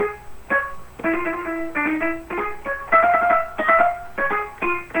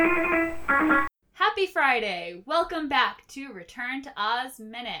Happy Friday! Welcome back to Return to Oz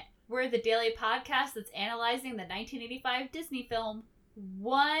Minute. We're the daily podcast that's analyzing the 1985 Disney film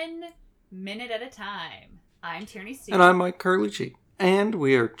 1 minute at a time. I'm Tierney Steve. And I'm Mike Carlucci. And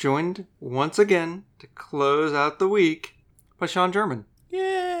we are joined once again to close out the week by Sean German.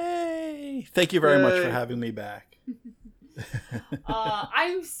 Yay! Thank you very much for having me back.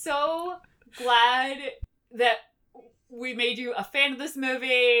 I'm so glad that we made you a fan of this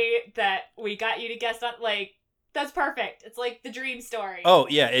movie, that we got you to guest on. Like, that's perfect. It's like the dream story. Oh,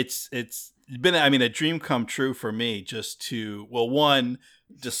 yeah. It's been, a dream come true for me just to, one,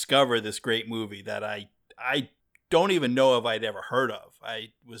 discover this great movie that I don't even know if I'd ever heard of.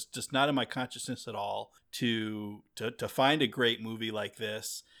 I was just not in my consciousness at all to find a great movie like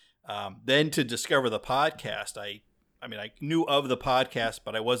this. Then to discover the podcast. I knew of the podcast,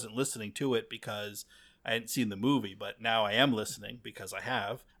 but I wasn't listening to it because I hadn't seen the movie, but now I am listening because I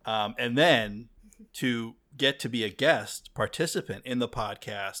have. And then to get to be a guest participant in the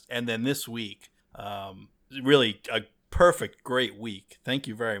podcast. And then this week, really a perfect, great week. Thank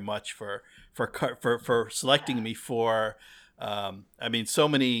you very much for selecting me for, so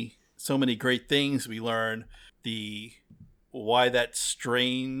many great things we learn. Why that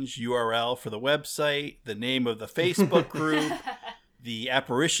strange URL for the website, the name of the Facebook group, the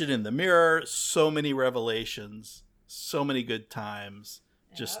apparition in the mirror, so many revelations, so many good times.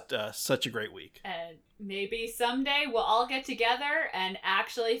 Just such a great week. And maybe someday we'll all get together and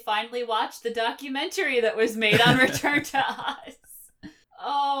actually finally watch the documentary that was made on Return to Oz.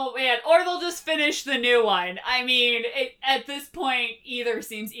 Oh, man. Or they'll just finish the new one. At this point, either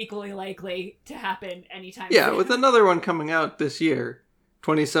seems equally likely to happen anytime soon. Yeah, with another one coming out this year.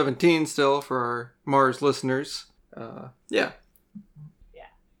 2017 still for our Mars listeners. Yeah.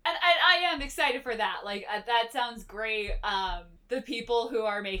 And I am excited for that. Like, that sounds great. The people who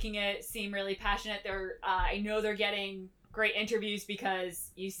are making it seem really passionate. I know they're getting great interviews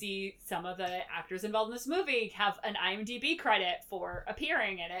because you see some of the actors involved in this movie have an IMDb credit for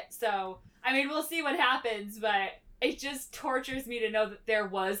appearing in it. So, we'll see what happens, but it just tortures me to know that there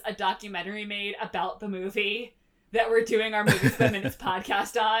was a documentary made about the movie that we're doing our Movies by Minutes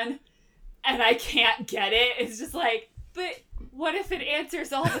podcast on, and I can't get it. It's just like, but what if it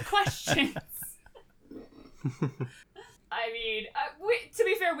answers all the questions? To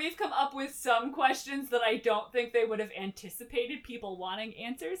be fair, we've come up with some questions that I don't think they would have anticipated people wanting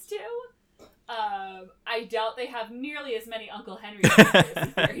answers to. I doubt they have nearly as many Uncle Henry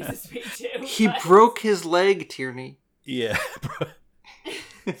theories as we do. He broke his leg, Tierney. Yeah.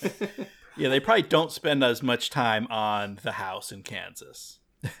 Yeah, they probably don't spend as much time on the house in Kansas.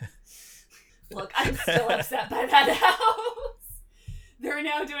 Look, I'm still upset by that house. They're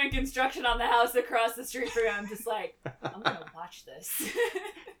now doing construction on the house across the street from me. I'm just like, I'm going to watch this.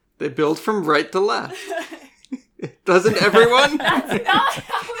 They build from right to left. Doesn't everyone? That's not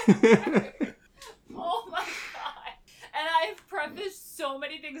how it works. Oh my God. And I've prefaced so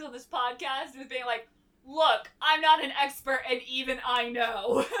many things on this podcast with being like, look, I'm not an expert and even I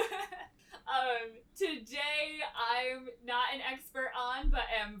know. Today, I'm not an expert on, but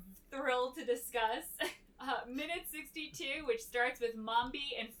am thrilled to discuss minute 62, which starts with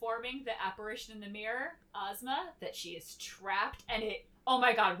Mombi informing the apparition in the mirror, Ozma, that she is trapped, and oh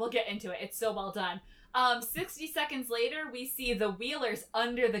my God, we'll get into it. It's so well done. 60 seconds later, we see the Wheelers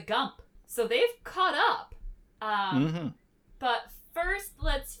under the Gump, so they've caught up. But first,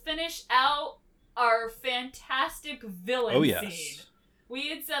 let's finish out our fantastic villain scene. We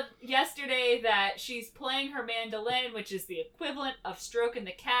had said yesterday that she's playing her mandolin, which is the equivalent of stroking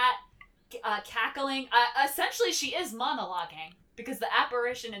the cat, cackling. Essentially, she is monologuing because the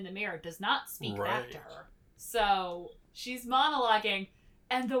apparition in the mirror does not speak back to her. So she's monologuing,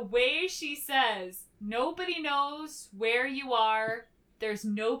 and the way she says, nobody knows where you are. There's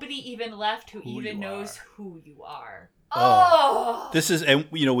nobody even left who even knows who you are. Oh! This is, and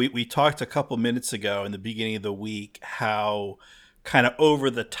we talked a couple minutes ago in the beginning of the week how kind of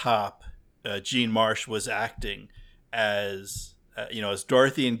over the top Jean Marsh was acting as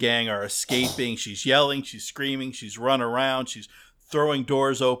Dorothy and gang are escaping. She's yelling, she's screaming, she's running around, she's throwing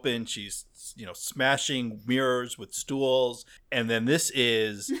doors open, she's smashing mirrors with stools. And then this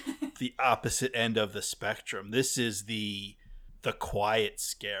is the opposite end of the spectrum. This is the quiet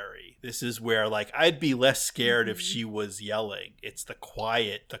scary. This is where, like, I'd be less scared if she was yelling. It's the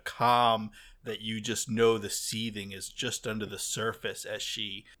quiet, the calm, that you just know the seething is just under the surface as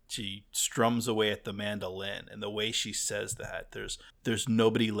she strums away at the mandolin. And the way she says that, there's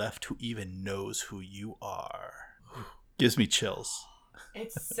nobody left who even knows who you are. Gives me chills.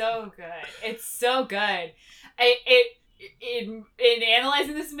 It's so good. It's so good. In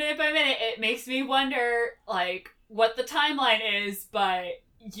analyzing this minute by minute, it makes me wonder, like, what the timeline is, but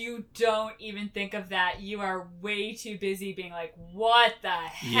you don't even think of that. You are way too busy being like, what the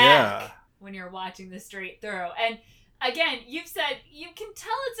heck? Yeah. When you're watching this straight through. And again, you've said you can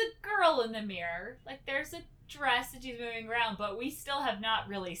tell it's a girl in the mirror. Like, there's a dress that she's moving around, but we still have not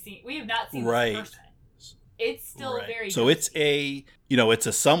really seen, we have not seen Right. this person. It's still Right. very So ghosty. it's a, it's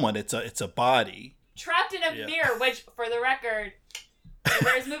a someone, it's a body. Trapped in a Yeah. mirror, which, for the record,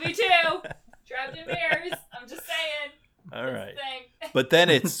 Bears movie 2, Trapped in Mirrors. I'm just saying. All That's right. the thing. But then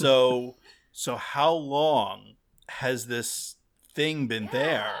it's so how long has this thing been Yeah.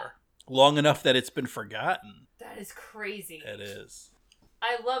 there? Long enough that it's been forgotten. That is crazy. It is.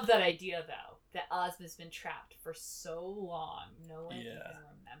 I love that idea, though, that Ozma's been trapped for so long. No one even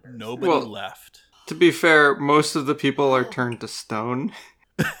remembers. Nobody Well- left. To be fair, most of the people are turned to stone.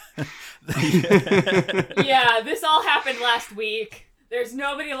 Yeah, this all happened last week. There's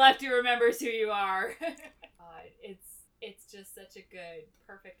nobody left who remembers who you are. It's just such a good,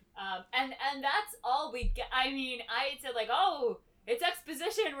 perfect. And that's all we get. I mean, I said like, oh, it's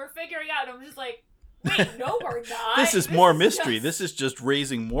exposition. We're figuring out. And I'm just like, wait, no, we're not. This is more mystery. just- This is just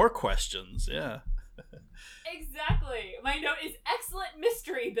raising more questions. Yeah. Exactly. My note is excellent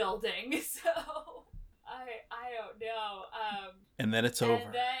mystery building. So I don't know. And then it's over.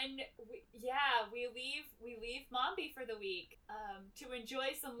 And then we leave Mombi for the week to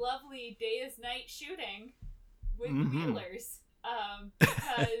enjoy some lovely day as night shooting with the Wheelers.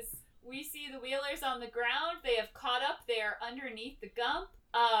 Because we see the Wheelers on the ground. They have caught up. They are underneath the Gump.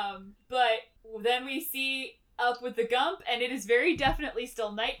 But then we see up with the Gump, and it is very definitely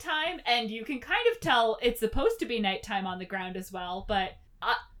still nighttime, and you can kind of tell it's supposed to be nighttime on the ground as well. But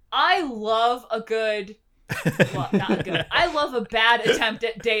I love a good, well, not a good. I love a bad attempt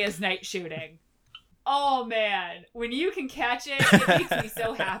at day as night shooting. Oh man, when you can catch it, it makes me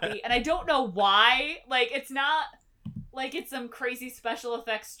so happy, and I don't know why. Like, it's not like it's some crazy special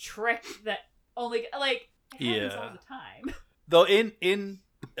effects trick that only like it happens all the time. Though in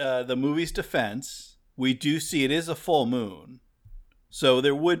the movie's defense, we do see it is a full moon, so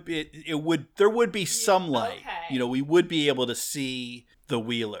there would be some light. Okay. We would be able to see the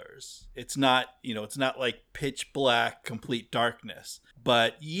Wheelers. It's not like pitch black, complete darkness.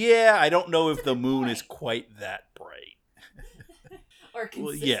 But yeah, I don't know if the moon is quite that bright. Or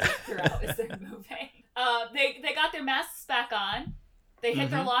consistent yeah. throughout as they're moving. They got their masks back on. They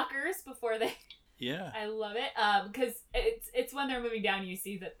hit their lockers before they. Yeah. I love it. Because it's when they're moving down you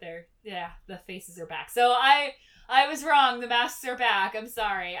see that the faces are back. So I was wrong. The masks are back. I'm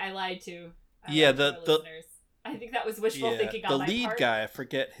sorry. I lied to. Yeah, the listeners. I think that was wishful thinking on my part. The lead guy, I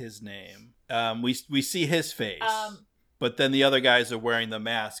forget his name. We see his face. But then the other guys are wearing the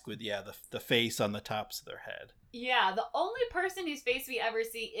mask with the face on the tops of their head. Yeah, the only person whose face we ever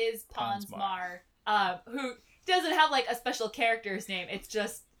see is Ponsmar. who doesn't have like a special character's name. It's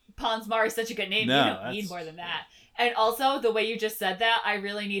just Ponsmar is such a good name. No, you don't need more than that. And also, the way you just said that, I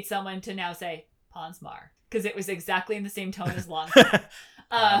really need someone to now say Ponsmar. Because it was exactly in the same tone as Longmire.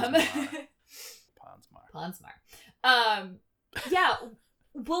 Ponsmar. Yeah,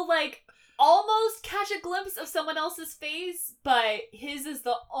 we'll like almost catch a glimpse of someone else's face, but his is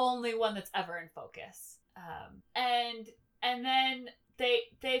the only one that's ever in focus. And then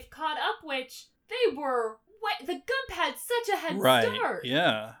they've caught up, which they were. The Gump had such a head start.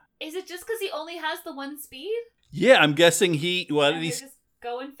 Yeah. Is it just because he only has the one speed? Yeah, I'm guessing And he's they're just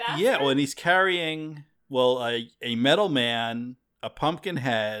going faster? Yeah, well, and he's carrying a metal man, a pumpkin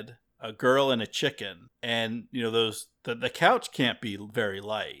head, a girl, and a chicken, and the couch can't be very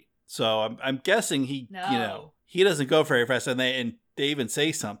light. So I'm guessing he he doesn't go very fast, and they even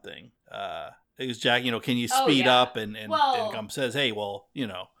say something. It was Jack, can you speed up? And Gump says, hey, well,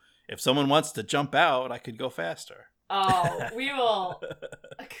 if someone wants to jump out, I could go faster. Oh, we will.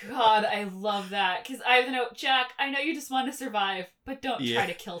 God, I love that. Because I have the note, Jack, I know you just want to survive, but don't try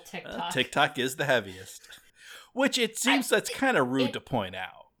to kill TikTok. TikTok is the heaviest. Which it seems that's kind of rude to point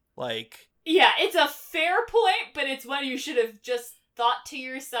out. Like, yeah, it's a fair point, but it's one you should have just thought to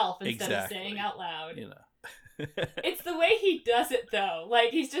yourself instead of saying out loud. It's the way he does it, though.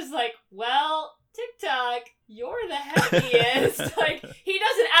 Like, he's just like, well, TikTok, you're the heaviest. Like, he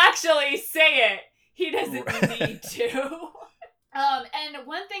doesn't actually say it. He doesn't need to. And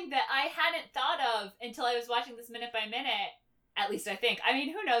one thing that I hadn't thought of until I was watching this minute by minute, at least I think. I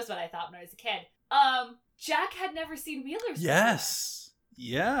mean, who knows what I thought when I was a kid. Jack had never seen Wheelers yes. before.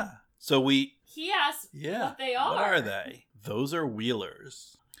 Yeah. So he asked what they are. What are they? Those are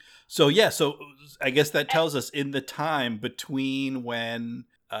Wheelers. So I guess that tells us in the time between when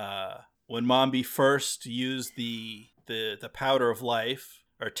Mombi first used the powder of life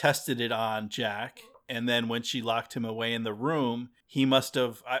or tested it on Jack, and then when she locked him away in the room, he must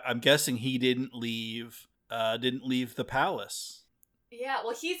have. I'm guessing he didn't leave the palace. Yeah,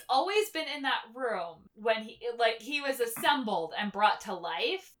 well, he's always been in that room when he was assembled and brought to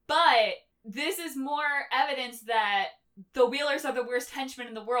life. But this is more evidence that the Wheelers are the worst henchmen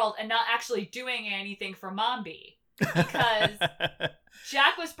in the world and not actually doing anything for Mombi. Because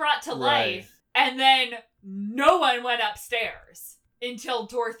Jack was brought to life, and then no one went upstairs until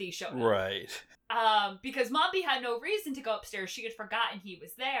Dorothy showed up. Right. Because Mombi had no reason to go upstairs. She had forgotten he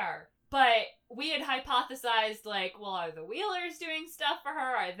was there. But we had hypothesized, like, well, are the Wheelers doing stuff for her?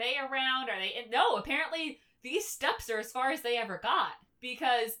 Are they around? Are they... No, apparently these steps are as far as they ever got.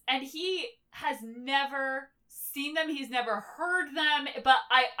 And he has never seen them. He's never heard them. But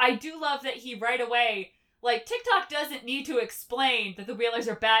I do love that he right away... Like, TikTok doesn't need to explain that the Wheelers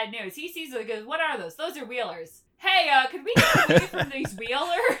are bad news. He sees it and goes, what are those? Those are Wheelers. Hey, could we get away from these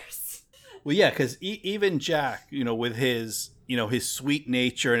Wheelers? Well, yeah, because even Jack, with his, his sweet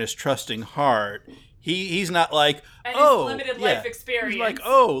nature and his trusting heart, he's not like, and his limited life experience. He's like,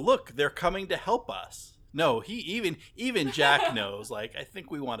 oh, look, they're coming to help us. No, even Jack knows, like, I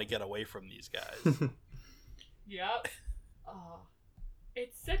think we want to get away from these guys. Yep. Oh,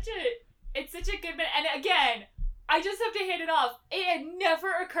 it's such a good bit. And again, I just have to hit it off. It had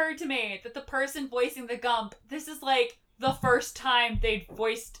never occurred to me that the person voicing the Gump, this is like the first time they'd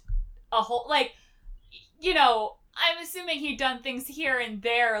voiced a whole, like, I'm assuming he'd done things here and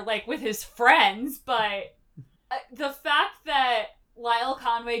there, like, with his friends, but the fact that Lyle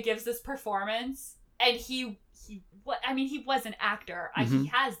Conway gives this performance, and he was an actor. Mm-hmm. He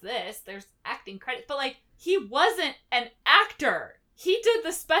has this. There's acting credits, but, like, he wasn't an actor. He did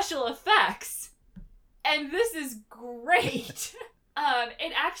the special effects. And this is great.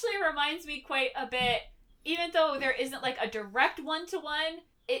 It actually reminds me quite a bit, even though there isn't, like, a direct one-to-one,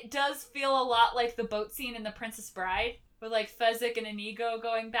 it does feel a lot like the boat scene in The Princess Bride, with, like, Fezzik and Inigo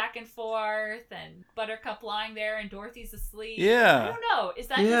going back and forth, and Buttercup lying there, and Dorothy's asleep. Yeah. I don't know. Is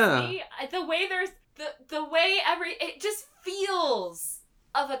that just me? The way there's... The way it just feels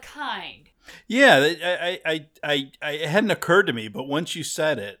of a kind. Yeah, it hadn't occurred to me, but once you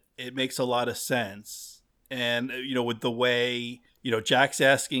said it, it makes a lot of sense. And, with the way, Jack's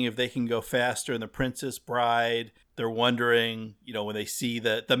asking if they can go faster in The Princess Bride, they're wondering, when they see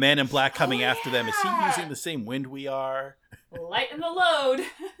the man in black coming after them, is he using the same wind we are? Lighten the load.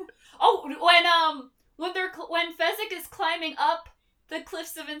 When Fezzik is climbing up the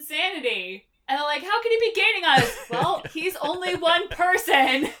Cliffs of Insanity, and they're like, how can he be gaining on us? Well, he's only one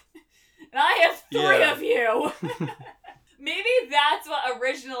person. And I have three of you. Maybe that's what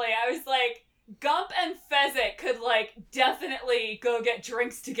originally I was like, Gump and Fezzik could, like, definitely go get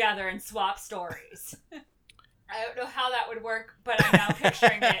drinks together and swap stories. I don't know how that would work, but I'm now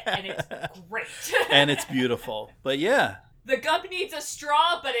picturing it, and it's great. And it's beautiful. But yeah. The Gump needs a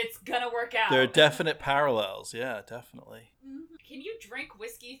straw, but it's gonna work out. There are definite parallels. Yeah, definitely. Can you drink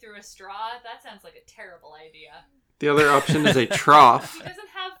whiskey through a straw? That sounds like a terrible idea. The other option is a trough. He doesn't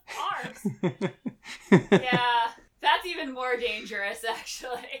have arms. Yeah, that's even more dangerous,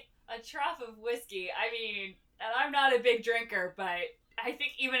 actually. A trough of whiskey. I mean, and I'm not a big drinker, but I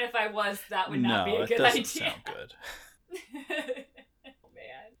think even if I was, that would not be a good idea. No, it doesn't sound good. Oh,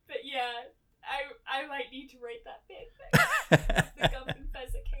 man. But yeah, I might need to write that fanfic. The Gump and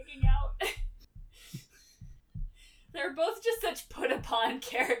Fezzik hanging out. They're both just such put-upon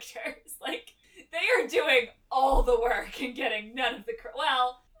characters. Like, they are doing all the work and getting none of the credit.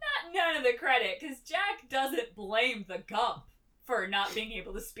 Well, not none of the credit, because Jack doesn't blame the Gump for not being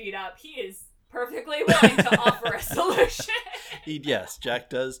able to speed up. He is perfectly willing to offer a solution. Yes, Jack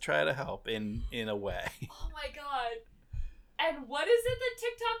does try to help in a way. Oh my god. And what is it that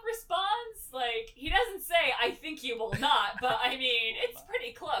TikTok responds? Like, he doesn't say, I think you will not, but I mean, it's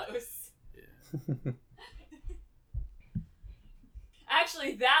pretty close. Yeah.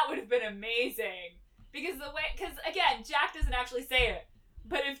 Actually, that would have been amazing. Because again, Jack doesn't actually say it.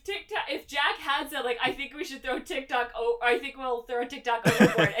 But if Jack had said, like, I think we should throw TikTok, I think we'll throw TikTok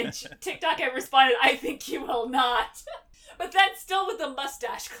overboard, and TikTok had responded, I think you will not. But then still with the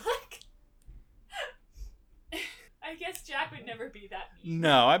mustache click. I guess Jack would never be that mean.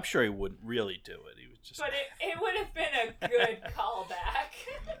 No, I'm sure he wouldn't really do it. He would just. But it would have been a good callback.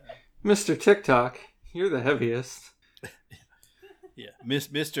 Mr. TikTok, you're the heaviest. Yeah,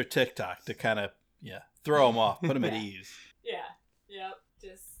 Mr. TikTok to kind of throw him off, put him at ease. Yeah, yep.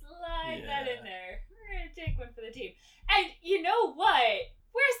 Just slide that in there. We're gonna take one for the team. And you know what?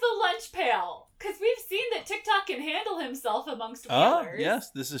 where's the lunch pail? Because we've seen that TikTok can handle himself amongst Oh, wheelers.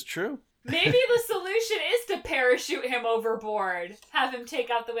 yes, this is true. Maybe the solution is to parachute him overboard, have him take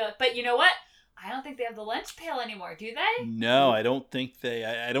out the wheel. But you know what? I don't think they have the lunch pail anymore, do they? No, I don't think they.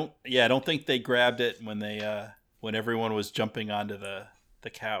 I don't. Yeah, I don't think they grabbed it when they when everyone was jumping onto the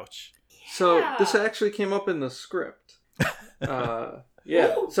couch. So Yeah. this actually came up in the script. Yeah.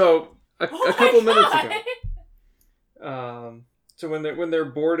 Ooh. So a Oh couple my minutes God. ago. So when they're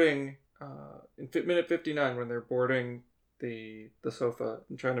boarding in minute 59, when they're boarding the sofa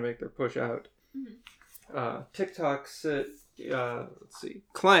and trying to make their push out, TikTok let's see,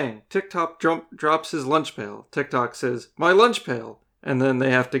 clang. TikTok drops his lunch pail. TikTok says, "My lunch pail," and then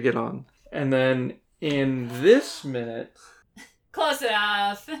they have to get on. And then in this minute, Close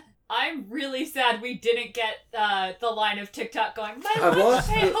enough. I'm really sad we didn't get the line of TikTok going, my lunch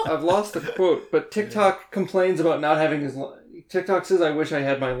pail. I've lost the quote, but TikTok complains about not having his. TikTok says, "I wish I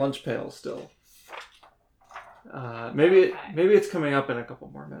had my lunch pail still." Maybe it's coming up in a couple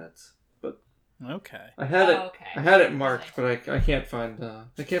more minutes. Okay. I had Okay. it marked, but I can't find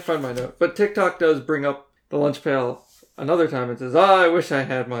my note. But TikTok does bring up the lunch pail another time and says, "I wish I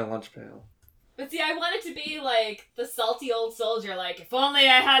had my lunch pail." But see, I want it to be like the salty old soldier, like, if only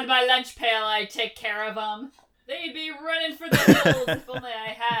I had my lunch pail, I'd take care of them. They'd be running for the hills if only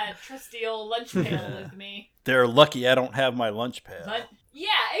I had trusty old lunch pail with me. They're lucky I don't have my lunch pail. But yeah,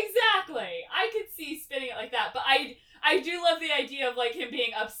 exactly. I could see spinning it like that, but I do love the idea of like him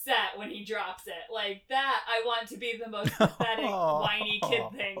being upset when he drops it. Like that, I want to be the most pathetic, whiny kid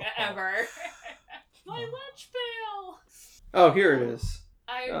thing ever. My lunch pail. Oh, here it is.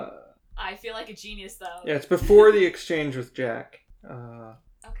 I feel like a genius though. Yeah, it's before the exchange with Jack.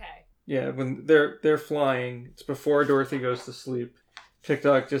 Okay. Yeah, when they're flying, it's before Dorothy goes to sleep.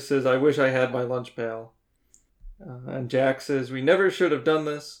 TikTok just says, "I wish I had my lunch pail." And Jack says, "We never should have done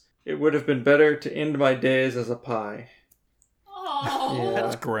this. It would have been better to end my days as a pie." Oh. Yeah.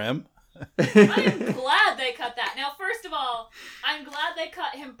 That's grim. I'm glad they cut that. Now, first of all, I'm glad they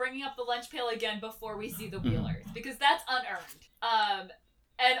cut him bringing up the lunch pail again before we see the Wheelers, because that's unearned.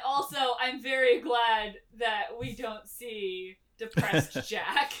 And also, I'm very glad that we don't see depressed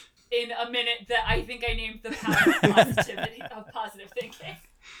Jack in a minute that I think I named the power of positivity, of positive thinking.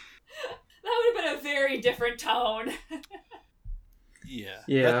 That would have been a very different tone.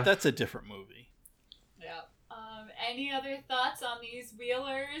 Yeah. That's a different movie. Yeah. Any other thoughts on these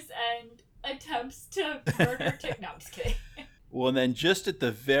Wheelers and attempts to murder No, I'm just kidding. Well, and then just at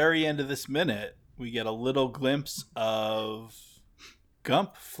the very end of this minute, we get a little glimpse of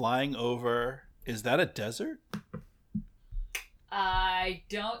Gump flying over. Is that a desert? I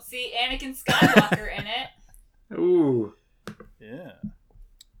don't see Anakin Skywalker in it. Ooh. Yeah.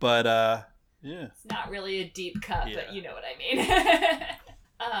 But, yeah. It's not really a deep cut, Yeah. but you know what I mean.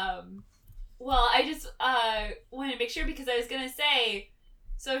 Well, I just wanted to make sure because I was going to say,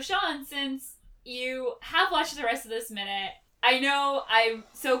 so Sean, since you have watched the rest of this minute, I know I'm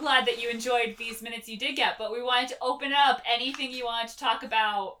so glad that you enjoyed these minutes you did get, but we wanted to open up anything you want to talk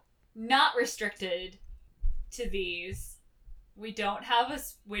about not restricted to these. We don't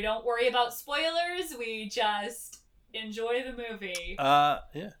worry about spoilers. We just enjoy the movie. Yeah.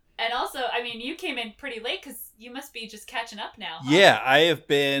 And also, I mean, you came in pretty late because you must be just catching up now. Huh? Yeah, I have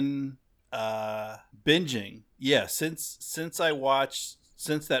been binging. Yeah, since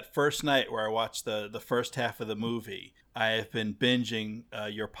that first night where I watched the first half of the movie, I have been binging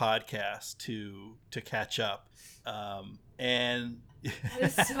your podcast to catch up. And That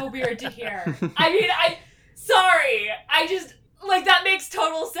is so weird to hear. I mean, sorry. I just, like, that makes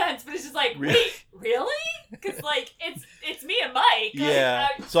total sense, but it's just like, Really? wait, really? Because, like, it's me and Mike. yeah.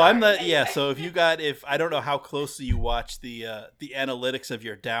 Like, So I'm sorry. so if I don't know how closely you watch the analytics of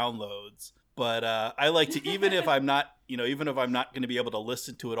your downloads, but I like to, even if I'm not going to be able to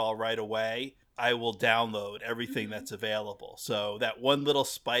listen to it all right away, I will download everything that's available. So that one little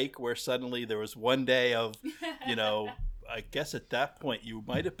spike where suddenly there was one day of, I guess at that point you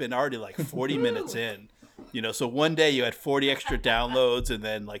might have been already like 40 minutes in. So one day you had 40 extra downloads, and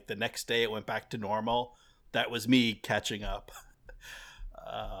then like the next day it went back to normal. That was me catching up.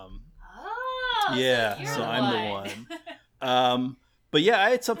 Yeah, you're so I'm the one. But yeah, I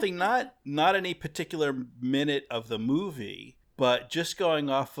had something not any particular minute of the movie, but just going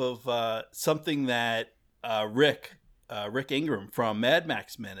off of something that Rick Ingram from Mad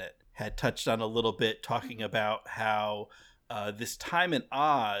Max Minute had touched on a little bit, talking about how this time in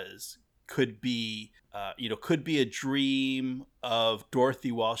Oz could be a dream of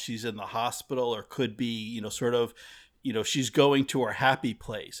Dorothy while she's in the hospital, or could be, sort of she's going to her happy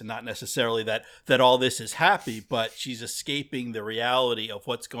place, and not necessarily that all this is happy, but she's escaping the reality of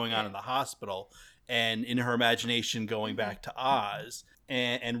what's going on in the hospital, and in her imagination going back to Oz.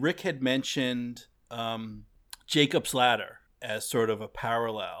 And Rick had mentioned Jacob's Ladder as sort of a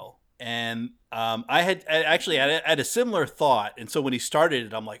parallel. And I had a similar thought. And so when he started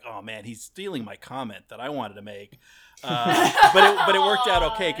it, I'm like, oh man, he's stealing my comment that I wanted to make. But it worked out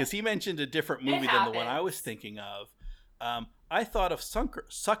okay, because he mentioned a different movie than the one I was thinking of. I thought of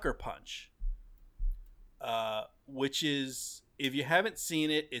Sucker Punch, which is, if you haven't seen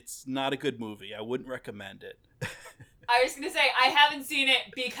it, it's not a good movie. I wouldn't recommend it. I was going to say, I haven't seen it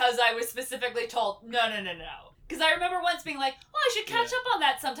because I was specifically told, no. Because I remember once being like, oh, I should catch up on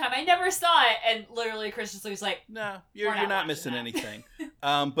that sometime. I never saw it. And literally, Chris just was like, no, you're not missing anything.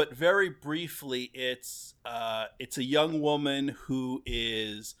 But very briefly, it's a young woman who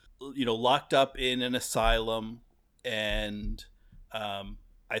is, locked up in an asylum. And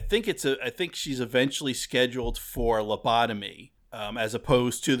I think she's eventually scheduled for lobotomy, as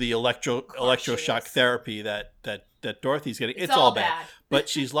opposed to the electroshock therapy that Dorothy's getting. It's all bad. But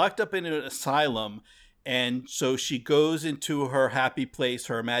she's locked up in an asylum, and so she goes into her happy place,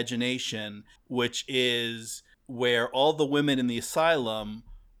 her imagination, which is where all the women in the asylum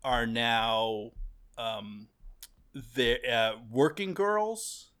are now they're working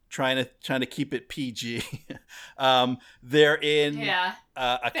girls, trying to keep it PG. They're in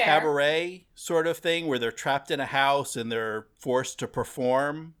a cabaret sort of thing where they're trapped in a house and they're forced to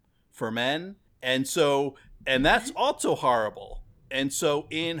perform for men. And that's also horrible. And so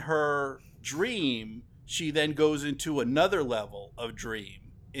in her dream, she then goes into another level of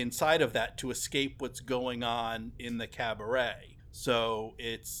dream inside of that to escape what's going on in the cabaret. So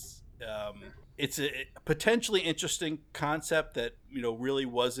it's a potentially interesting concept that, really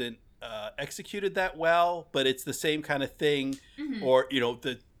wasn't executed that well, but it's the same kind of thing, or,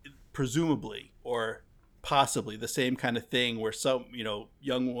 presumably or possibly the same kind of thing where some,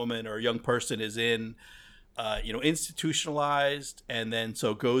 young woman or young person is in, institutionalized, and then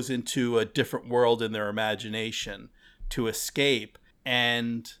so goes into a different world in their imagination to escape.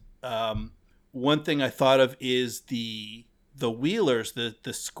 And one thing I thought of is the wheelers, the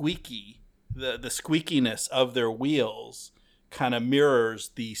squeakiness of their wheels kind of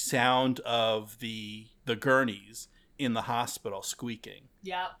mirrors the sound of the gurneys in the hospital squeaking.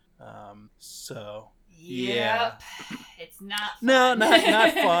 Yep. Yeah, it's not fun. No,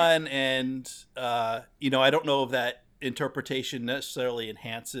 not fun. And I don't know if that interpretation necessarily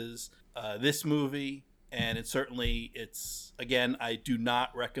enhances this movie. And it's again, I do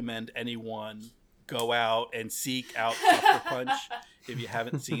not recommend anyone go out and seek out Sucker Punch if you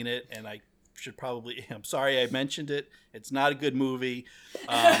haven't seen it. And I'm sorry I mentioned it. It's not a good movie,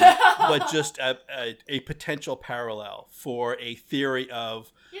 but just a potential parallel for a theory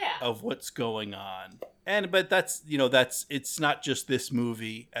of what's going on. But that's it's not just this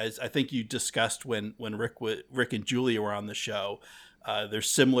movie, as I think you discussed when Rick and Julia were on the show. There's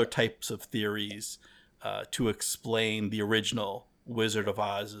similar types of theories to explain the original Wizard of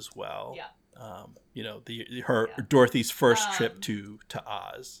Oz as well. Yeah. Dorothy's first trip to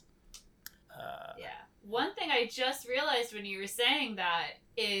Oz. One thing I just realized when you were saying that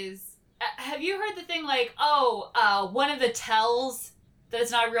is, have you heard the thing like, one of the tells that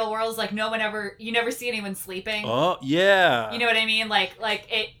it's not a real world is like you never see anyone sleeping. Oh yeah. You know what I mean? Like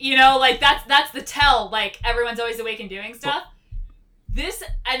it, that's the tell. Like everyone's always awake and doing stuff. This,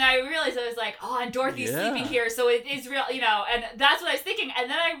 and I realized I was like, and Dorothy's sleeping here, so it is real, and that's what I was thinking. And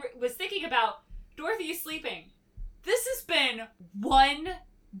then I was thinking about Dorothy sleeping. This has been one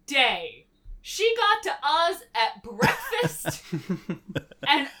day. She got to Oz at breakfast,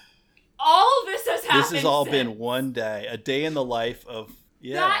 and all of this has happened. This has all been one day, a day in the life of.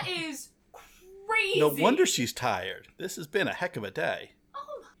 Yeah. That is crazy. No wonder she's tired. This has been a heck of a day.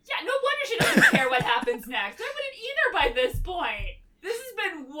 Oh, yeah, no wonder she doesn't care what happens next. I wouldn't either by this point. This has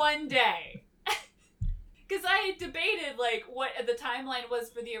been one day. Because I had debated, what the timeline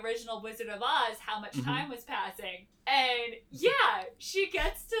was for the original Wizard of Oz, how much time was passing. And, she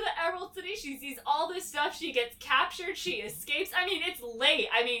gets to the Emerald City, she sees all this stuff, she gets captured, she escapes. I mean, it's late.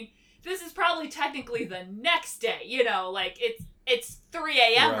 I mean, this is probably technically the next day, it's 3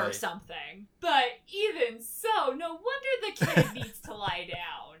 a.m. or something. But even so, no wonder the kid needs to lie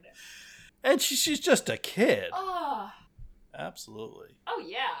down. And she's just a kid. Oh. Absolutely. Oh,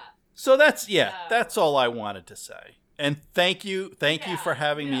 yeah. So that's all I wanted to say. And thank you for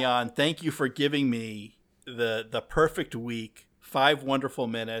having me on. Thank you for giving me the perfect week, 5 wonderful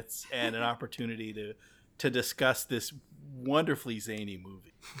minutes, and an opportunity to discuss this wonderfully zany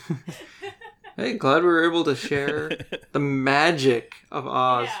movie. Hey, glad we were able to share the magic of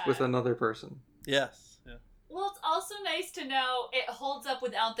Oz Yeah. with another person. Yes. Yeah. Well, it's also nice to know it holds up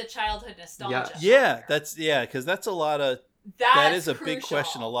without the childhood nostalgia. Yes. Yeah, because that's a lot of That's that is a big crucial.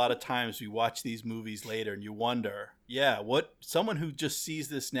 question. A lot of times we watch these movies later and you wonder, what someone who just sees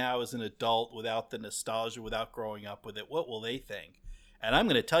this now as an adult without the nostalgia, without growing up with it, what will they think? And I'm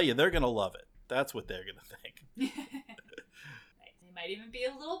going to tell you, they're going to love it. That's what they're going to think. They might even be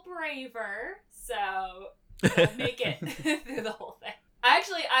a little braver, so they'll make it through the whole thing.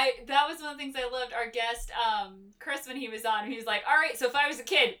 Actually, that was one of the things I loved. Our guest, Chris, when he was on, he was like, all right, so if I was a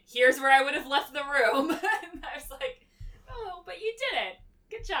kid, here's where I would have left the room. And I was like, oh, but you didn't.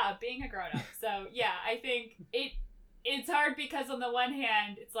 Good job being a grown-up. So, yeah, I think it's hard because on the one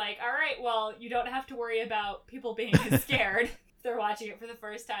hand, it's like, all right, well, you don't have to worry about people being scared if they're watching it for the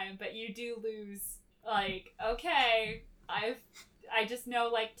first time, but you do lose, like, okay, I just know,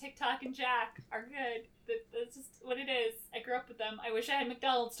 like, TikTok and Jack are good. That's just what it is. I grew up with them. I wish I had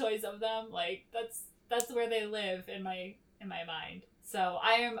McDonald's toys of them. Like, that's where they live in my mind. So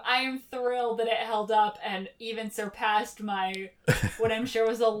I am thrilled that it held up and even surpassed my what I'm sure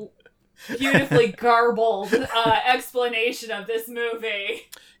was a beautifully garbled explanation of this movie.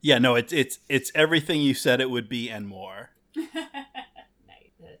 Yeah, no, it's everything you said it would be and more. Nice.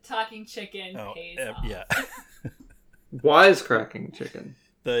 The talking chicken pays off. Yeah. Wisecracking chicken.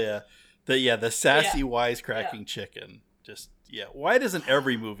 The sassy wisecracking chicken. Just why doesn't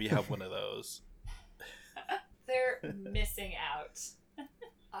every movie have one of those? They're missing out.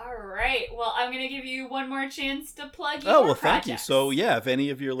 All right. Well, I'm going to give you one more chance to plug your projects. Thank you. So, if any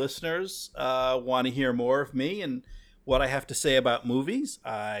of your listeners want to hear more of me and what I have to say about movies,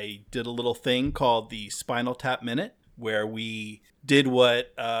 I did a little thing called the Spinal Tap Minute, where we did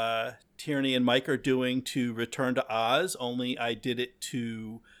what Tierney and Mike are doing to Return to Oz, only I did it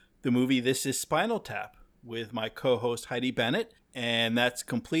to the movie This Is Spinal Tap with my co-host Heidi Bennett. And that's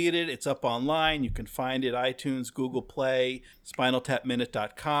completed. It's up online. You can find it iTunes, Google Play,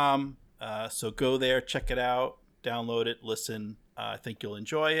 spinaltapminute.com. So go there, check it out, download it, listen. I think you'll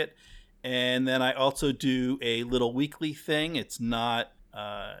enjoy it. And then I also do a little weekly thing. It's not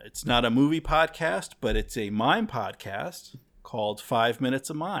a movie podcast, but it's a mime podcast called 5 Minutes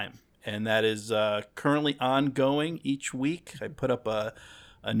of Mime. And that is currently ongoing each week. I put up a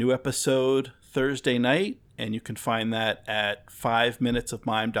new episode Thursday night, and you can find that at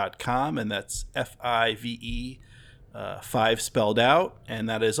 5minutesofmime.com, and that's FIVE, 5 spelled out, and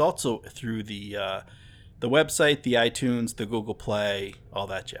that is also through the website, the iTunes, the Google Play, all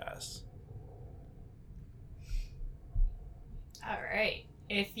that jazz. All right.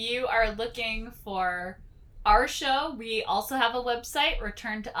 If you are looking for our show, we also have a website,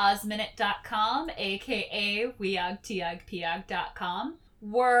 returntoozminute.com, aka weogtiogpiog.com.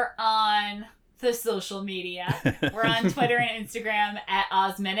 We're on the social media. We're on Twitter and Instagram at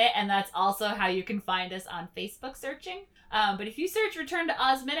OzMinute, and that's also how you can find us on Facebook searching. But if you search Return to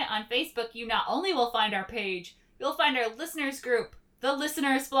Oz Minute on Facebook, you not only will find our page, you'll find our listeners group, the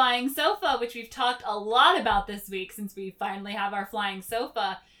Listeners Flying Sofa, which we've talked a lot about this week since we finally have our flying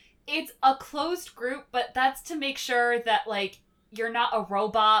sofa. It's a closed group, but that's to make sure that, like, you're not a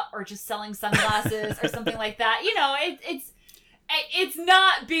robot or just selling sunglasses or something like that. You know, it's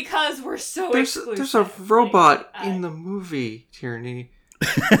not because we're so exclusive. There's a robot in the movie, Tierney.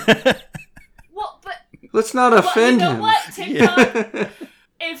 Well, but let's not offend you know him. What, TikTok?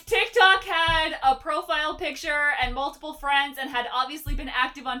 If TikTok had a profile picture and multiple friends and had obviously been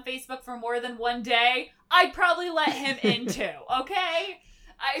active on Facebook for more than one day, I'd probably let him in too. Okay,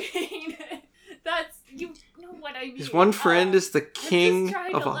 I mean, that's you know what I mean. His one friend is the king just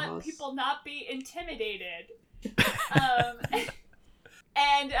trying of to Oz. let people not be intimidated.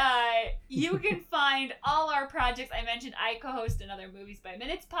 And you can find all our projects. I mentioned I co-host another Movies by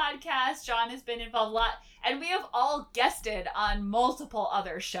Minutes podcast. John has been involved a lot. And we have all guested on multiple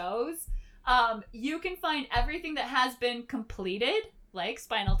other shows. You can find everything that has been completed, like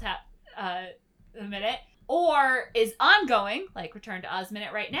Spinal Tap a Minute, or is ongoing, like Return to Oz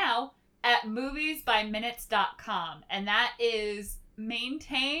Minute right now, at moviesbyminutes.com. And that is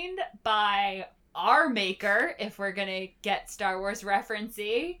maintained by our maker, if we're gonna get Star Wars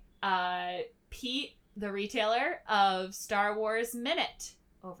referencey, Pete, the retailer of Star Wars Minute,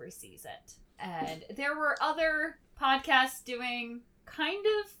 oversees it. And there were other podcasts doing kind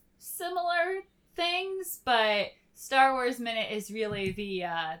of similar things, but Star Wars Minute is really the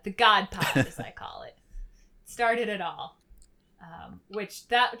God Pod, as I call it. Started it all. Which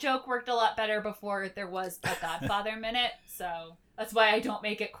that joke worked a lot better before there was a Godfather Minute, so that's why I don't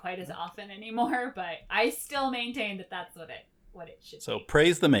make it quite as often anymore, but I still maintain that that's what what it should So be.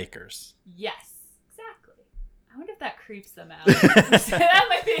 praise the makers. Yes, exactly. I wonder if that creeps them out. That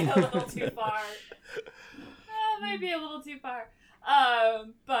might be a little too far.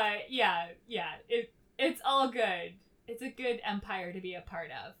 But yeah, it's all good. It's a good empire to be a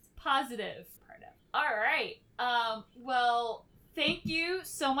part of. Positive part of. All right. Well, thank you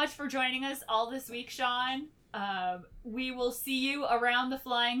so much for joining us all this week, Sean. We will see you around the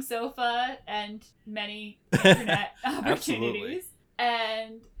flying sofa and many internet opportunities.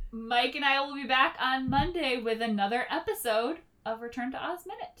 And Mike and I will be back on Monday with another episode of Return to Oz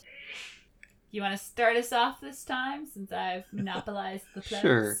Minute. You want to start us off this time, since I've monopolized the place?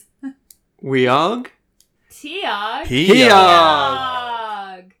 Sure. Weog? Tiog. Piog.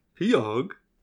 Piog. Piog.